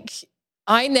think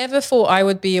I never thought I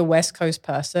would be a West Coast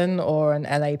person or an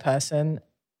LA person,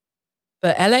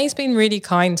 but LA's been really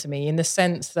kind to me in the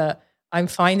sense that I'm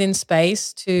finding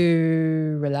space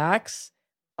to relax,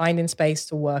 finding space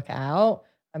to work out.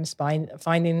 I'm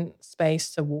finding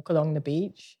space to walk along the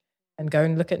beach and go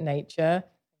and look at nature,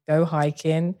 go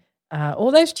hiking, all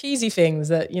those cheesy things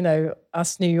that,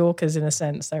 us New Yorkers in a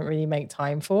sense don't really make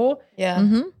time for. Yeah.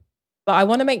 Mm-hmm. but I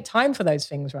want to make time for those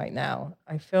things right now.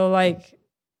 I feel like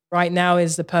right now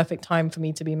is the perfect time for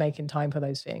me to be making time for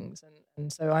those things.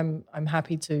 And so I'm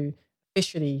happy to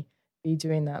officially be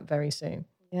doing that very soon.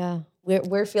 Yeah,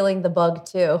 we're feeling the bug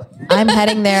too. I'm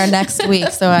heading there next week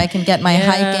so I can get my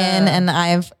hike in, and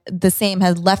I've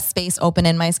has left space open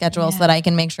in my schedule so that I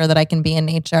can make sure that I can be in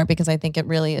nature, because I think it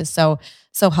really is so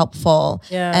helpful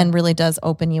and really does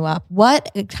open you up.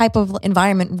 What type of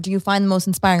environment do you find the most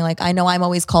inspiring? Like, I know I'm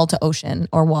always called to ocean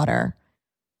or water.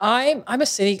 I'm a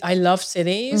city. I love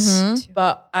cities,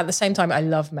 but at the same time, I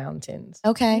love mountains.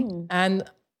 Okay. And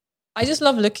I just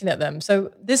love looking at them.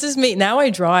 So this is me. Now I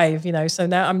drive, so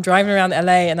now I'm driving around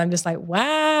LA and I'm just like,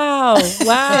 wow.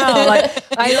 Like,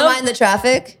 you don't mind the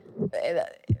traffic?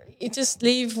 You just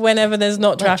leave whenever there's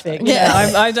not traffic.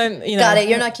 I don't, Got it.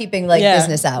 You're not keeping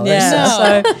business hours.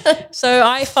 Yeah. So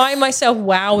I find myself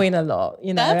wowing a lot,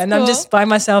 That's and cool. I'm just by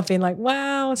myself being like,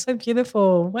 wow, it's so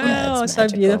beautiful. Wow, it's so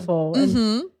beautiful.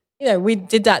 Mm-hmm. And, we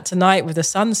did that tonight with the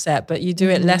sunset, but you do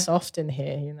it less often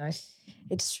here,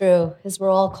 It's true, because we're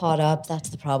all caught up. That's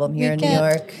the problem here in New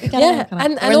York.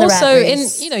 And also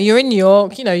you're in New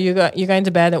York. You're going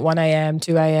to bed at 1 a.m.,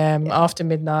 2 a.m. after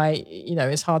midnight.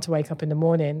 It's hard to wake up in the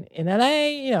morning. In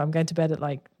LA, I'm going to bed at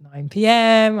like 9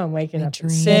 p.m. I'm waking up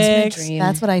at 6.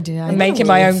 That's what I do. I'm making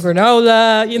my own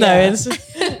granola.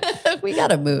 It's we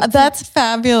gotta move. That's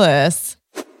fabulous.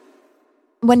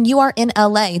 When you are in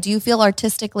LA, do you feel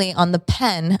artistically on the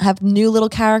pen have new little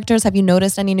characters? Have you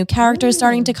noticed any new characters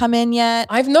starting to come in yet?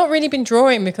 I've not really been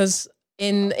drawing because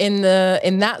in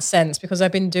that sense, because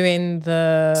I've been doing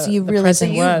the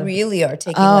present word. You really are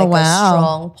taking a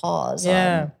strong pause.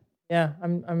 Yeah.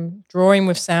 I'm drawing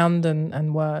with sound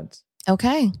and words.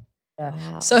 Okay. Yeah.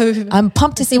 Wow. So I'm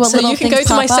pumped to see what little you can things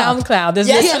go to my pop up. SoundCloud. There's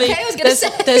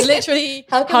there's literally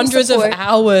hundreds of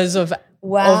hours of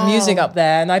music up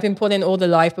there, and I've been putting all the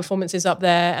live performances up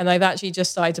there, and I've actually just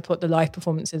started to put the live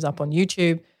performances up on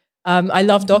YouTube. I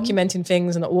love documenting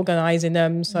things and organizing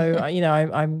them, so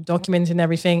I'm documenting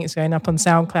everything. It's going up on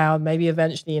SoundCloud, maybe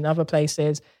eventually in other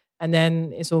places, and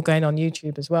then it's all going on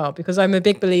YouTube as well, because I'm a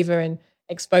big believer in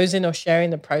exposing or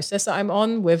sharing the process that I'm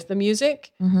on with the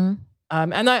music. Mm-hmm.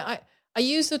 And I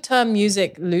use the term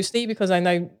music loosely because I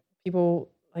know people,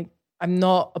 like, I'm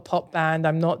not a pop band.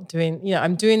 I'm not doing,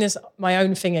 I'm doing this my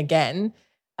own thing again.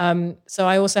 So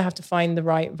I also have to find the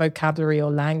right vocabulary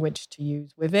or language to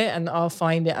use with it, and I'll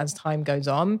find it as time goes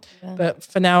on. Yeah. But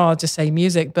for now, I'll just say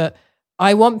music. But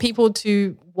I want people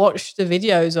to watch the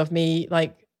videos of me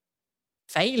like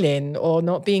failing or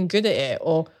not being good at it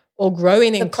or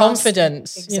growing in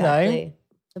confidence, exactly.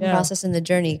 The process and the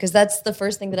journey. Because that's the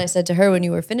first thing that I said to her when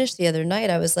you were finished the other night.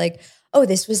 I was like, oh,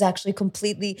 this was actually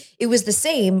it was the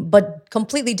same, but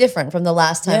completely different from the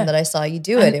last time that I saw you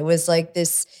do it. It was like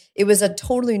this, it was a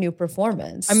totally new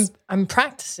performance. I'm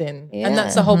practicing. Yeah. And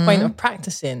that's the whole point of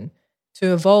practicing,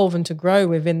 to evolve and to grow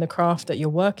within the craft that you're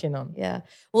working on. Yeah.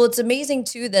 Well, it's amazing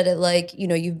too that it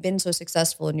you've been so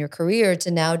successful in your career to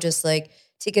now just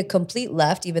take a complete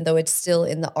left, even though it's still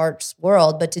in the arts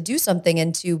world, but to do something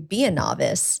and to be a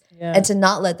novice and to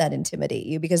not let that intimidate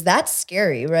you, because that's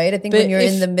scary, right? I think when you're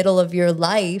in the middle of your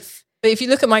life. But if you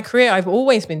look at my career, I've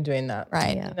always been doing that.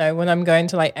 Right. Yeah. When I'm going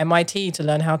to MIT to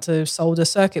learn how to solder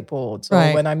circuit boards,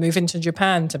 or when I move into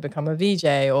Japan to become a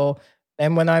VJ, or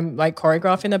then when I'm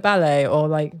choreographing a ballet, or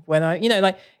when I,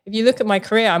 if you look at my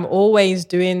career, I'm always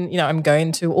doing, I'm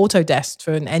going to Autodesk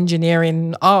for an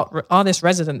engineering artist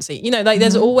residency.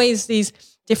 There's always these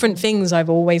different things I've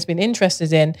always been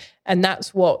interested in. And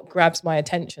that's what grabs my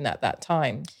attention at that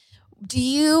time. Do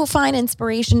you find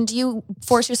inspiration? Do you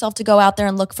force yourself to go out there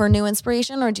and look for new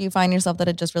inspiration, or do you find yourself that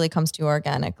it just really comes to you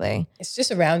organically? It's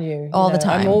just around you all the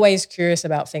time. I'm always curious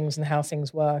about things and how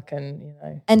things work, and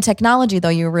And technology, though,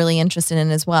 you're really interested in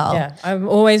as well. Yeah, I've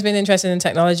always been interested in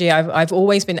technology. I've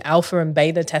always been alpha and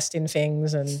beta testing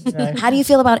things, and How do you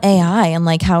feel about AI and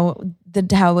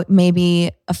how it may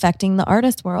be affecting the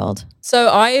artist world? So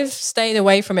I've stayed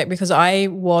away from it because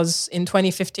in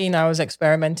 2015, I was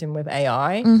experimenting with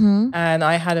AI, and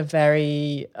I had a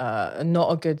very,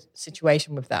 not a good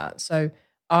situation with that. So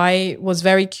I was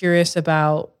very curious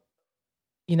about,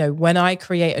 when I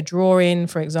create a drawing,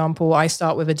 for example, I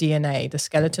start with a DNA, the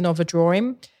skeleton of a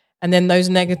drawing, and then those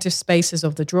negative spaces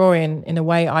of the drawing, in a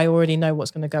way, I already know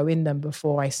what's going to go in them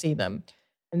before I see them.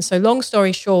 And so long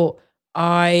story short,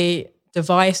 I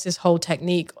devised this whole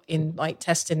technique in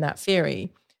testing that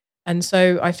theory. And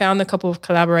so I found a couple of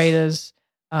collaborators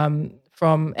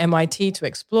from MIT to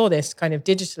explore this kind of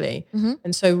digitally.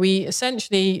 And so we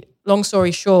essentially, long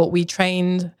story short, we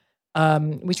trained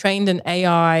an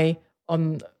AI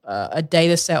on a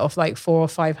data set of 400 or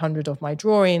 500 of my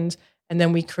drawings. And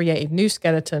then we created new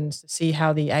skeletons to see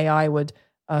how the AI would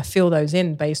fill those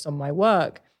in based on my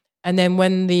work. And then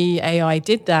when the AI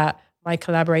did that, my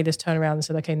collaborators turned around and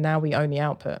said, okay, now we own the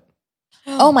output.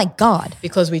 Oh my God.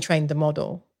 Because we trained the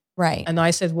model. Right. And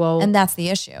I said, well. And that's the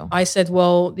issue. I said,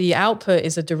 well, the output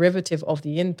is a derivative of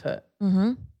the input.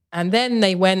 Mm-hmm. And then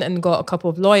they went and got a couple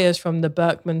of lawyers from the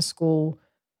Berkman School.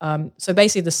 So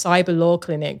basically the Cyber Law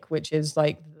Clinic, which is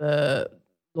like the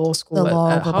law school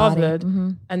at Harvard.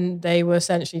 Mm-hmm. And they were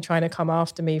essentially trying to come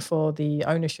after me for the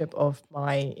ownership of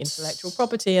my intellectual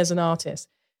property as an artist.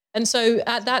 And so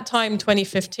at that time,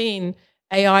 2015,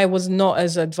 AI was not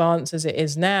as advanced as it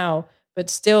is now, but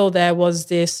still there was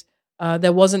this,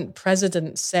 there wasn't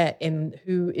precedent set in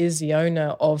who is the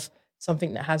owner of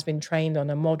something that has been trained on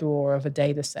a model or of a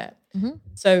data set. Mm-hmm.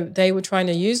 So they were trying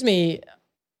to use me,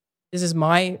 this is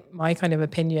my kind of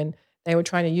opinion, they were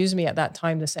trying to use me at that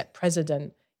time to set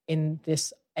precedent in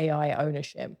this AI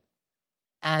ownership.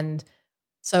 And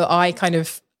so I kind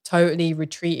of totally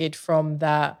retreated from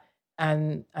that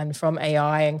and from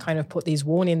AI and kind of put these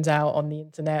warnings out on the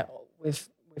internet with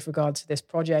regard to this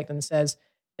project and says,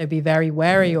 be very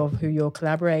wary of who your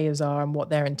collaborators are and what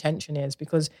their intention is,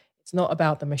 because it's not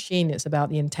about the machine, it's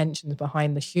about the intentions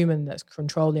behind the human that's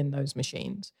controlling those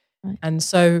machines. Right. And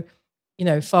so,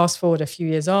 fast forward a few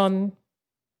years on,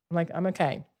 I'm like, I'm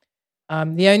okay.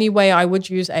 The only way I would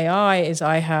use AI is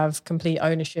I have complete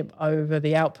ownership over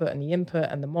the output and the input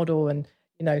and the model, and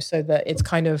so that it's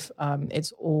kind of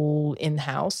it's all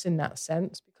in-house in that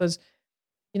sense, because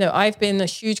I've been a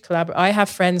huge collaborator. I have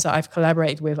friends that I've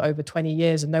collaborated with over 20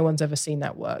 years and no one's ever seen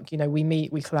that work. We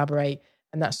meet, we collaborate,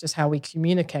 and that's just how we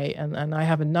communicate. And I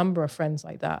have a number of friends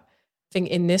like that. I think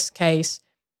in this case,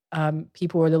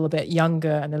 people are a little bit younger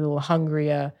and a little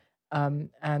hungrier and,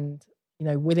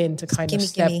 willing to kind of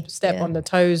step on the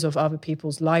toes of other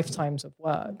people's lifetimes of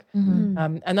work.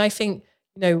 Mm-hmm. And I think,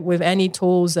 with any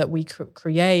tools that we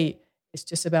create, it's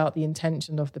just about the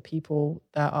intention of the people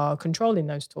that are controlling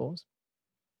those tools.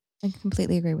 I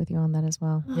completely agree with you on that as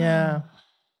well. Yeah.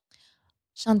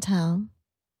 Shantell,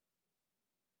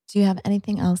 do you have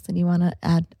anything else that you want to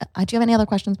add? Do you have any other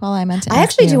questions, Paula? I meant to ask I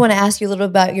actually you. do want to ask you a little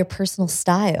about your personal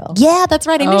style. Yeah, that's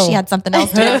right. I knew she had something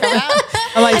else to talk about.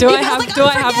 I'm like, do I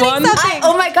have one?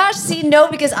 Oh my gosh, see, no,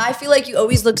 because I feel like you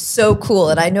always look so cool.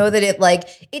 And I know that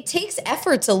it takes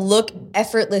effort to look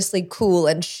effortlessly cool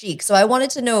and chic. So I wanted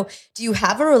to know, do you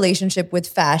have a relationship with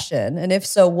fashion? And if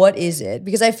so, what is it?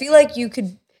 Because I feel like you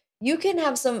can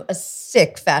have some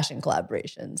sick fashion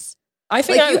collaborations. I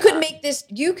think you could make this.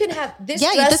 You can have this.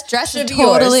 Yeah, dress this dress should is be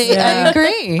totally. yours. I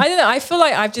agree. I don't know. I feel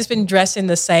like I've just been dressing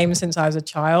the same since I was a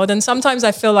child, and sometimes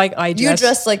I feel like You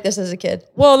dressed like this as a kid.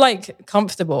 Well, like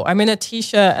comfortable. I'm in a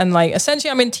t-shirt and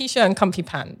essentially I'm in t-shirt and comfy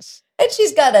pants. And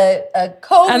she's got a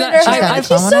comb in her hair.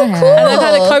 She's so cool. And I've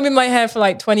had a comb in my hair for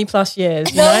like 20 plus years.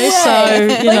 So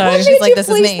what made you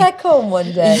fleece that comb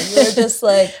one day? You were just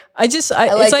like, it's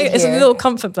a little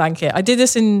comfort blanket. I did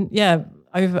this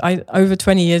over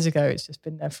 20 years ago. It's just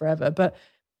been there forever. But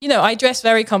I dress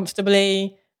very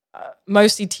comfortably,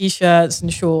 mostly t-shirts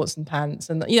and shorts and pants.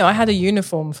 And I had a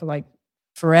uniform for like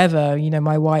forever.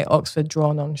 My white Oxford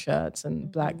drawn on shirts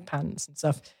and black pants and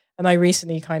stuff. And I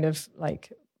recently kind of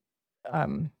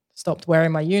stopped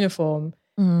wearing my uniform.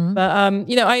 Mm-hmm. But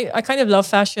I kind of love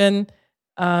fashion.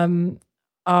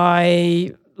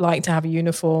 I like to have a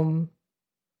uniform.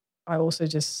 I also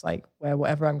just wear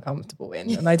whatever I'm comfortable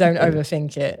in, and I don't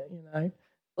overthink it.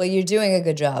 well, you're doing a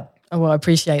good job. Oh, well, I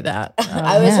appreciate that.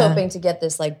 I was hoping to get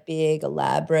this big,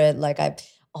 elaborate. I've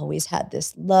always had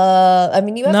this love. I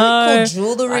mean, you have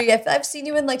cool jewelry. I've seen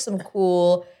you in some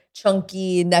cool,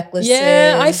 chunky necklaces.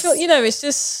 Yeah, I feel it's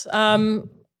just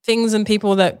things and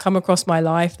people that come across my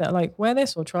life that are wear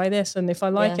this or try this, and if I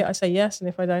like it, I say yes, and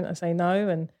if I don't, I say no,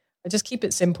 and I just keep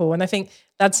it simple. And I think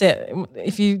that's it.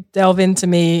 If you delve into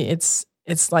me, it's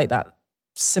like that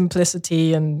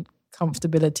simplicity and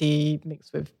comfortability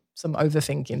mixed with some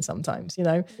overthinking sometimes, in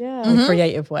a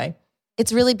creative way.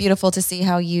 It's really beautiful to see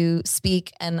how you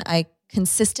speak, and I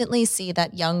consistently see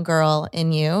that young girl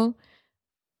in you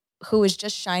who is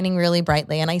just shining really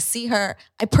brightly. And I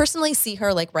personally see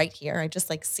her right here. I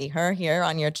just see her here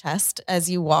on your chest as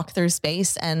you walk through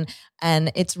space. And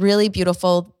it's really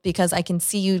beautiful because I can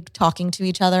see you talking to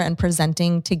each other and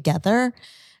presenting together,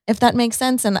 if that makes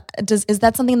sense. And is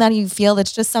that something that you feel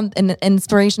that's just an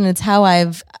inspiration? It's how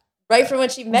I've... Right from when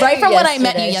she met right you from yesterday. when I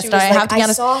met you yesterday. I have to be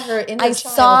honest. I saw her in I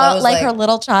saw her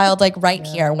little child right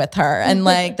here with her, and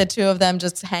the two of them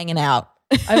just hanging out.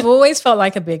 I've always felt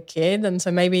like a big kid, and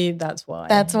so maybe that's why.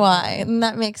 That's why, and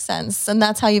that makes sense. And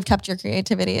that's how you've kept your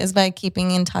creativity, is by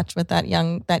keeping in touch with that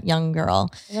young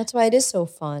girl. And that's why it is so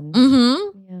fun.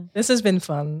 Mm-hmm. Yeah. This has been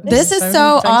fun. This is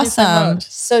so thank you so awesome. much.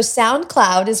 So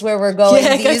SoundCloud is where we're going.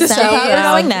 Yeah, go these to days. SoundCloud, we're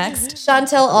SoundCloud. going next.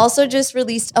 Shantell also just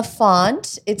released a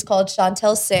font. It's called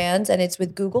Shantell Sans, and it's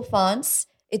with Google Fonts.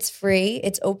 It's free.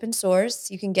 It's open source.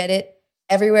 You can get it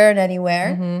everywhere and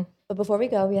anywhere. Mm-hmm. But before we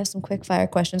go, we have some quick fire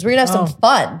questions. We're gonna have some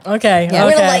fun. Okay. Yeah,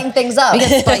 We're okay. gonna lighten things up. We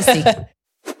get spicy.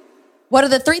 What are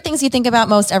the 3 things you think about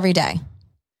most every day?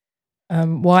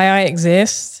 Why I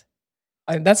exist?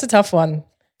 That's a tough one.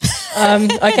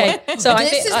 Okay, so I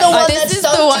This think is the one this that is the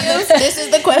stumped one you. that's- This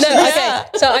is the question. No, okay.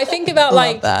 So I think about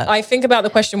Love that. I think about the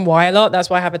question why a lot. That's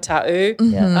why I have a tattoo.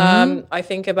 Mhm. I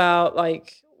think about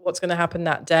like what's going to happen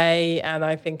that day, and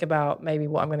I think about maybe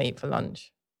what I'm going to eat for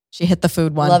lunch. She hit the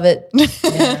food one. Love it.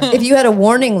 If you had a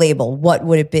warning label, what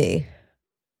would it be?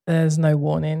 There's no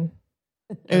warning.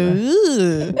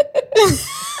 Ooh.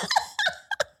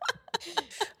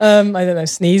 I don't know.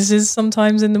 Sneezes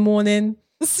sometimes in the morning.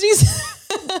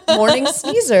 Morning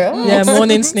sneezer. Oh. Yeah,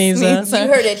 morning sneezer. You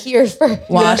heard it here first.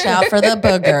 Wash out for the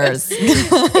boogers.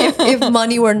 If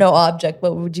money were no object,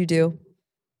 what would you do?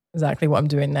 Exactly what I'm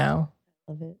doing now.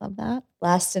 Love it. Love that.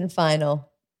 Last and final.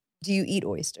 Do you eat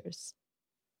oysters?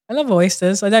 I love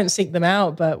oysters. I don't seek them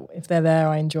out, but if they're there,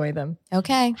 I enjoy them.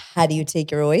 Okay. How do you take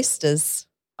your oysters?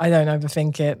 I don't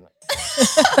overthink it.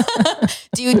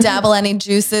 Do you dabble any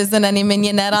juices and any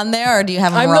mignonette on there, or do you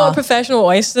have them I'm raw? not a professional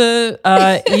oyster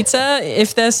eater.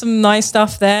 If there's some nice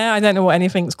stuff there, I don't know what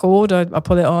anything's called. I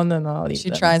put it on and I'll eat She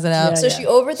them. tries it out. So she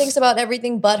overthinks about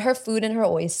everything but her food and her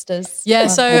oysters. Yeah,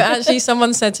 so actually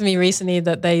someone said to me recently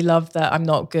that they love that I'm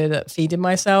not good at feeding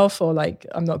myself, or like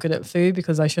I'm not good at food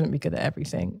because I shouldn't be good at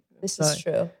everything. This is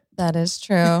true. That is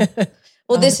true.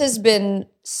 Well, this has been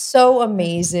so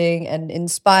amazing and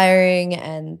inspiring.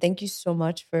 And thank you so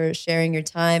much for sharing your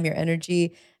time, your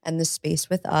energy, and the space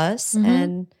with us.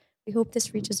 And we hope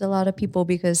this reaches a lot of people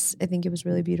because I think it was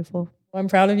really beautiful. I'm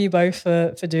proud of you both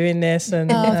for doing this and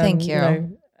thank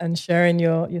you. And sharing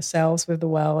yourselves with the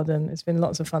world. And it's been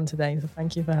lots of fun today. So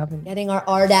thank you for having me. Getting our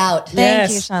art out. Thank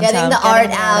you, Yes. Shantell. Getting the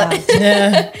art out.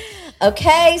 Yeah.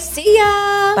 Okay, see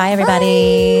ya. Bye,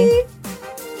 everybody. Bye.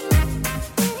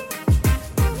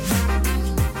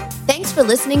 Thanks for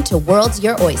listening to World's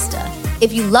Your Oyster.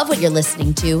 If you love what you're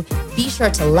listening to, be sure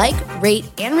to like, rate,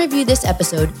 and review this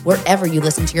episode wherever you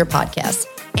listen to your podcasts.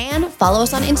 And follow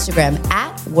us on Instagram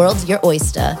at World's Your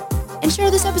Oyster. And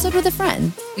share this episode with a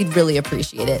friend. We'd really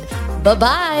appreciate it.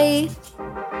 Bye-bye.